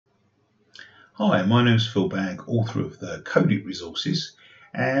Hi, my name's Phil Bagg, author of the Code It resources,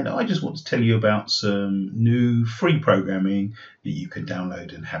 and I just want to tell you about some new free programming that you can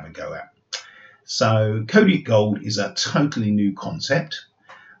download and have a go at. So Code It Gold is a totally new concept.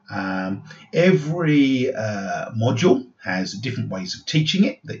 Every module has different ways of teaching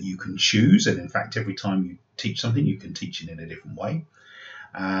it that you can choose, and in fact every time you teach something you can teach it in a different way.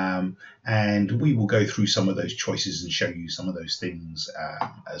 And we will go through some of those choices and show you some of those things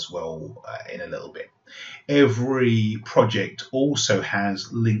as well in a little bit. Every project also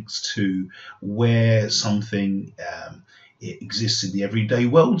has links to where something it exists in the everyday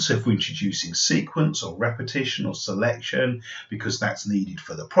world. So if we're introducing sequence or repetition or selection because that's needed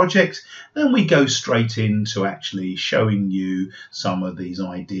for the project, then we go straight into actually showing you some of these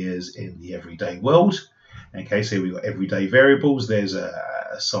ideas in the everyday world. Okay, so we've got everyday variables. There's a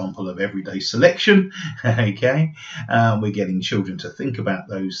sample of everyday selection. Okay, we're getting children to think about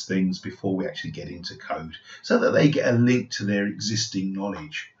those things before we actually get into code so that they get a link to their existing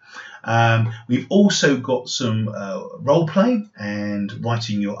knowledge. We've also got some role play and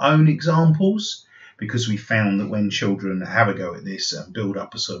writing your own examples, because we found that when children have a go at this and build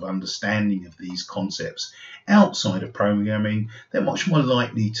up a sort of understanding of these concepts outside of programming, they're much more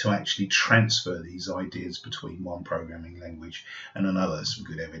likely to actually transfer these ideas between one programming language and another. There's some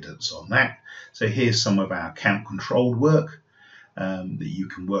good evidence on that. So here's some of our count controlled work that you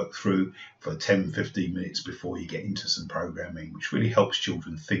can work through for 10-15 minutes before you get into some programming, which really helps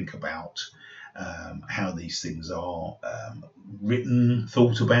children think about how these things are written,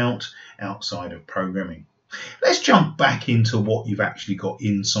 thought about outside of programming. Let's jump back into what you've actually got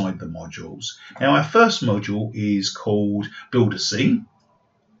inside the modules. Now, our first module is called Build a Scene.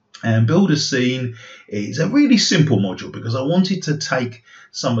 And Build a Scene is a really simple module because I wanted to take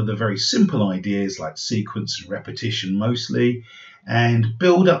some of the very simple ideas like sequence and repetition mostly, and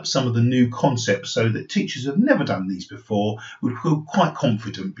build up some of the new concepts so that teachers who have never done these before would feel quite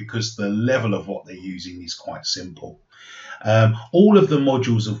confident because the level of what they're using is quite simple. All of the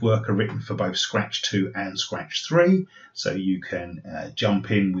modules of work are written for both Scratch 2 and Scratch 3, so you can jump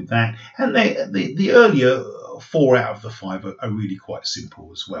in with that. And the earlier 4 out of the 5 are really quite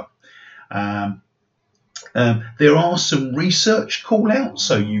simple as well. There are some research call-outs,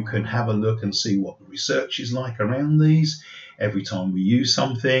 so you can have a look and see what the research is like around these every time we use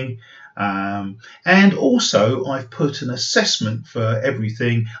something. And also I've put an assessment for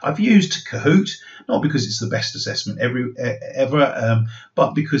everything. I've used Kahoot, not because it's the best assessment ever,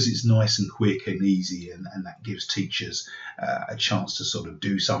 but because it's nice and quick and easy, and that gives teachers a chance to sort of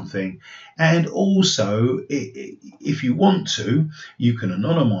do something. And also, if you want to, you can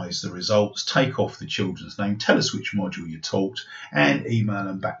anonymize the results, take off the children's name, tell us which module you taught, and email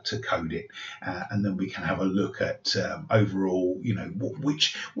them back to Code It, and then we can have a look at overall, you know,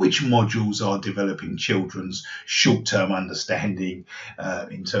 which modules are developing children's short-term understanding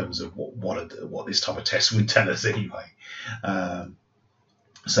in terms of what this type of test would tell us anyway.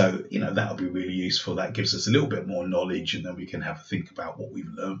 So, you know, that'll be really useful. That gives us a little bit more knowledge, and then we can have a think about what we've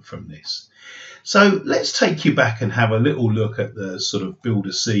learned from this. So let's take you back and have a little look at the sort of Build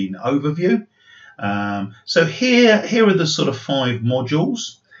a Scene overview. So here are the sort of 5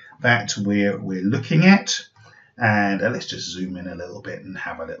 modules that we're looking at. And let's just zoom in a little bit and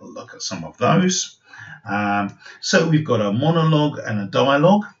have a little look at some of those. So we've got a monologue and a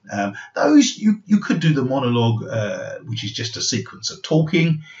dialogue. Those you could do the monologue, which is just a sequence of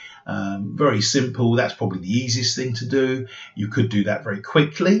talking. Very simple. That's probably the easiest thing to do. You could do that very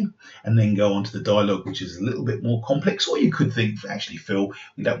quickly and then go on to the dialogue, which is a little bit more complex. Or you could think, actually, Phil,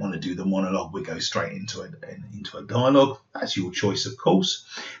 we don't want to do the monologue. We go straight into a dialogue. That's your choice, of course.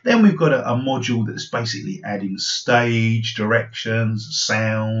 Then we've got a module that's basically adding stage, directions,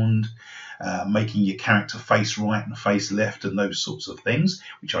 sound, making your character face right and face left and those sorts of things,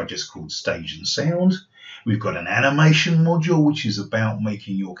 which I just called stage and sound. We've got an animation module, which is about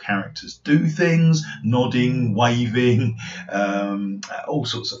making your characters do things, nodding, waving, all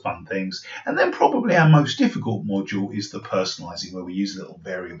sorts of fun things. And then probably our most difficult module is the personalizing, where we use a little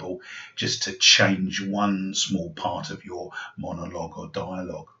variable just to change one small part of your monologue or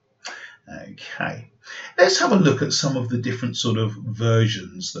dialogue. Okay, let's have a look at some of the different sort of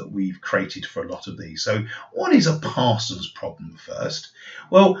versions that we've created for a lot of these. So what is a Parsons problem first?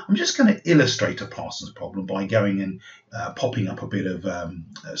 Well, I'm just going to illustrate a Parsons problem by going and popping up a bit of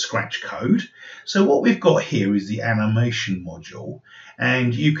Scratch code. So what we've got here is the animation module,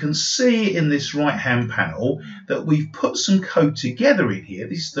 and you can see in this right hand panel that we've put some code together in here.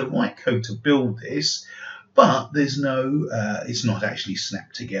 This is the right code to build this, but there's no, it's not actually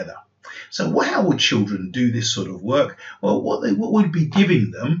snapped together. So how would children do this sort of work? Well, what we'd be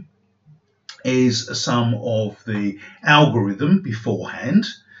giving them is some of the algorithm beforehand,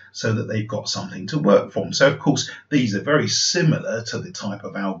 so that they've got something to work from. So of course these are very similar to the type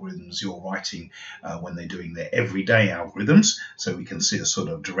of algorithms you're writing when they're doing their everyday algorithms. So we can see a sort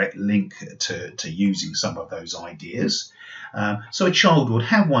of direct link to using some of those ideas. So a child would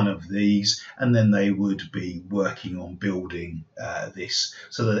have one of these, and then they would be working on building this,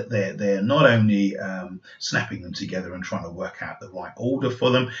 so that they're not only snapping them together and trying to work out the right order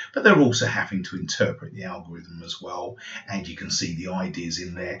for them, but they're also having to interpret the algorithm as well. And you can see the ideas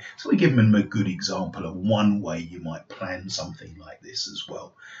in there. So we give them a good example of one way you might plan something like this as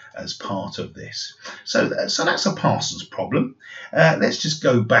well as part of this. So that's a Parsons problem. Let's just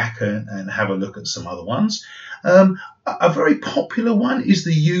go back and have a look at some other ones. A very popular one is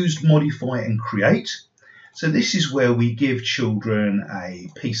the use, modify and create. So this is where we give children a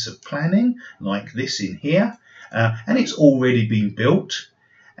piece of planning like this in here, and it's already been built,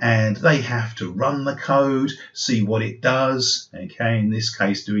 and they have to run the code, see what it does. Okay, in this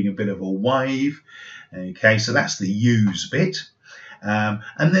case doing a bit of a wave. Okay, so that's the use bit.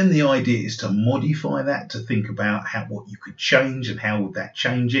 And then the idea is to modify that, to think about what you could change and how would that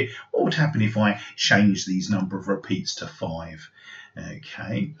change it. What would happen if I changed these number of repeats to 5?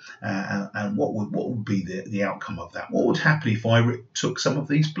 Okay, and what would be the outcome of that? What would happen if I took some of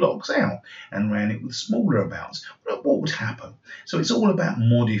these blocks out and ran it with smaller amounts? What would happen? So it's all about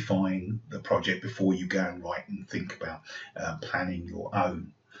modifying the project before you go and write and think about planning your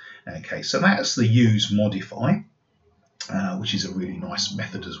own. Okay, so that's the use, modify. Which is a really nice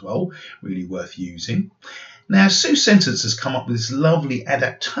method as well, really worth using. Now, Sue Sentence has come up with this lovely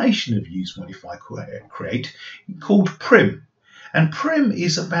adaptation of use, modify, create called Prim. And Prim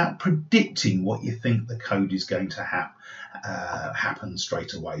is about predicting what you think the code is going to happen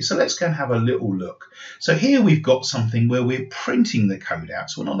straight away. So let's go and have a little look. So here we've got something where we're printing the code out,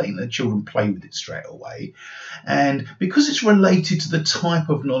 so we're not letting the children play with it straight away. And because it's related to the type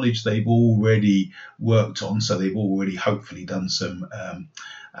of knowledge they've already worked on, so they've already hopefully done some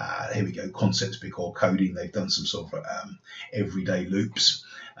here we go, concepts before coding. They've done some sort of everyday loops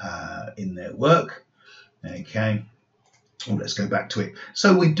in their work. Okay. Well, let's go back to it.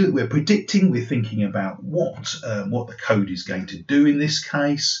 So we're predicting, we're thinking about what the code is going to do in this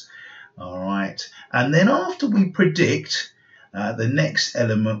case. All right, and then after we predict, the next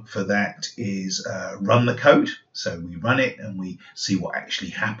element for that is run the code. So we run it and we see what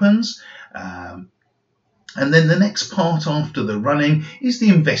actually happens. And then the next part after the running is the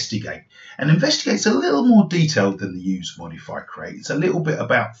investigate. And investigate's a little more detailed than the use, modify, create. It's a little bit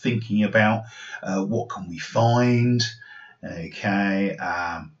about thinking about what can we find. Okay,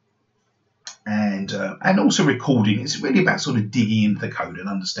 and also recording. It's really about sort of digging into the code and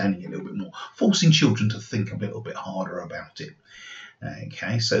understanding it a little bit more, forcing children to think a little bit harder about it.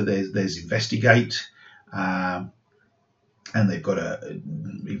 Okay, so there's investigate, and they've got to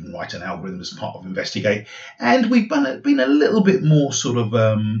even write an algorithm as part of investigate. And we've been a little bit more sort of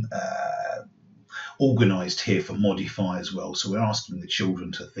organised here for modify as well. So we're asking the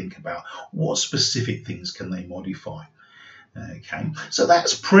children to think about what specific things can they modify. Okay, so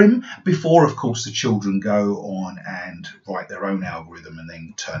that's Prim, before of course the children go on and write their own algorithm and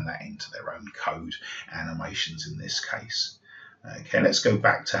then turn that into their own code, animations in this case. Okay, let's go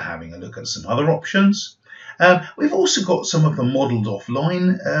back to having a look at some other options. We've also got some of the modelled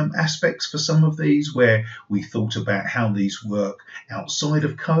offline aspects for some of these, where we thought about how these work outside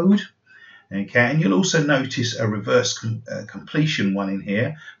of code. Okay, and you'll also notice a reverse completion one in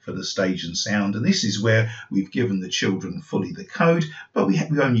here for the stage and sound, and this is where we've given the children fully the code, but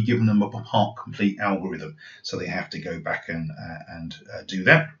we've only given them a part complete algorithm, so they have to go back and do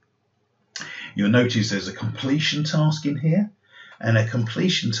that. You'll notice there's a completion task in here, and a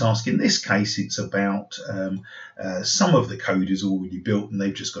completion task in this case, it's about some of the code is already built and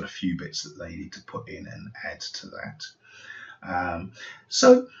they've just got a few bits that they need to put in and add to that.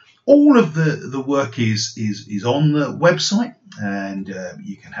 So all of the work is on the website, and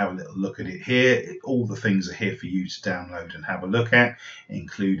you can have a little look at it here. All the things are here for you to download and have a look at,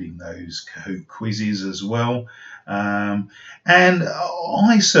 including those Kahoot quizzes as well. And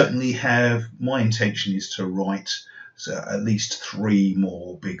I certainly have, my intention is to write at least 3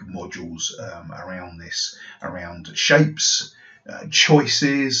 more big modules around this, around shapes,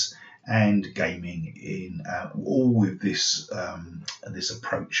 choices, and gaming, in all with this this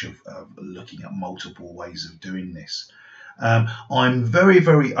approach of looking at multiple ways of doing this. I'm very,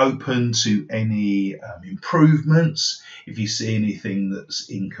 very open to any improvements. If you see anything that's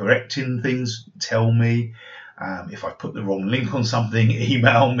incorrect in things, tell me. If I put the wrong link on something,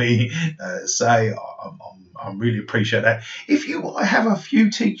 email me, say I really appreciate that. I have a few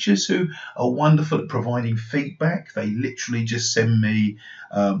teachers who are wonderful at providing feedback. They literally just send me,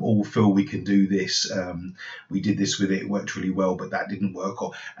 Phil, we can do this. We did this with it. It worked really well, but that didn't work.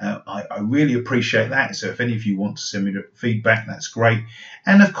 Or I really appreciate that. So if any of you want to send me the feedback, that's great.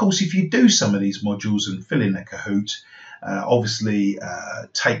 And of course, if you do some of these modules and fill in a Kahoot, obviously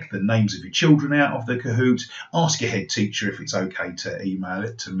take the names of your children out of the Kahoot. Ask your head teacher if it's okay to email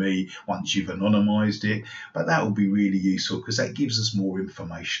it to me once you've anonymized it. But that will be really useful because that gives us more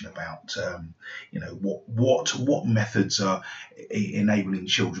information about what methods are enabling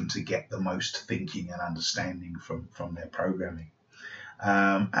children to get the most thinking and understanding from their programming.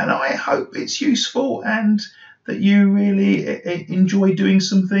 And I hope it's useful and that you really enjoy doing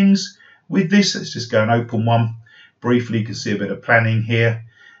some things with this. Let's just go and open one. Briefly, you can see a bit of planning here,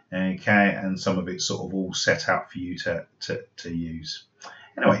 okay, and some of it's sort of all set out for you to use.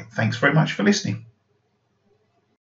 Anyway, thanks very much for listening.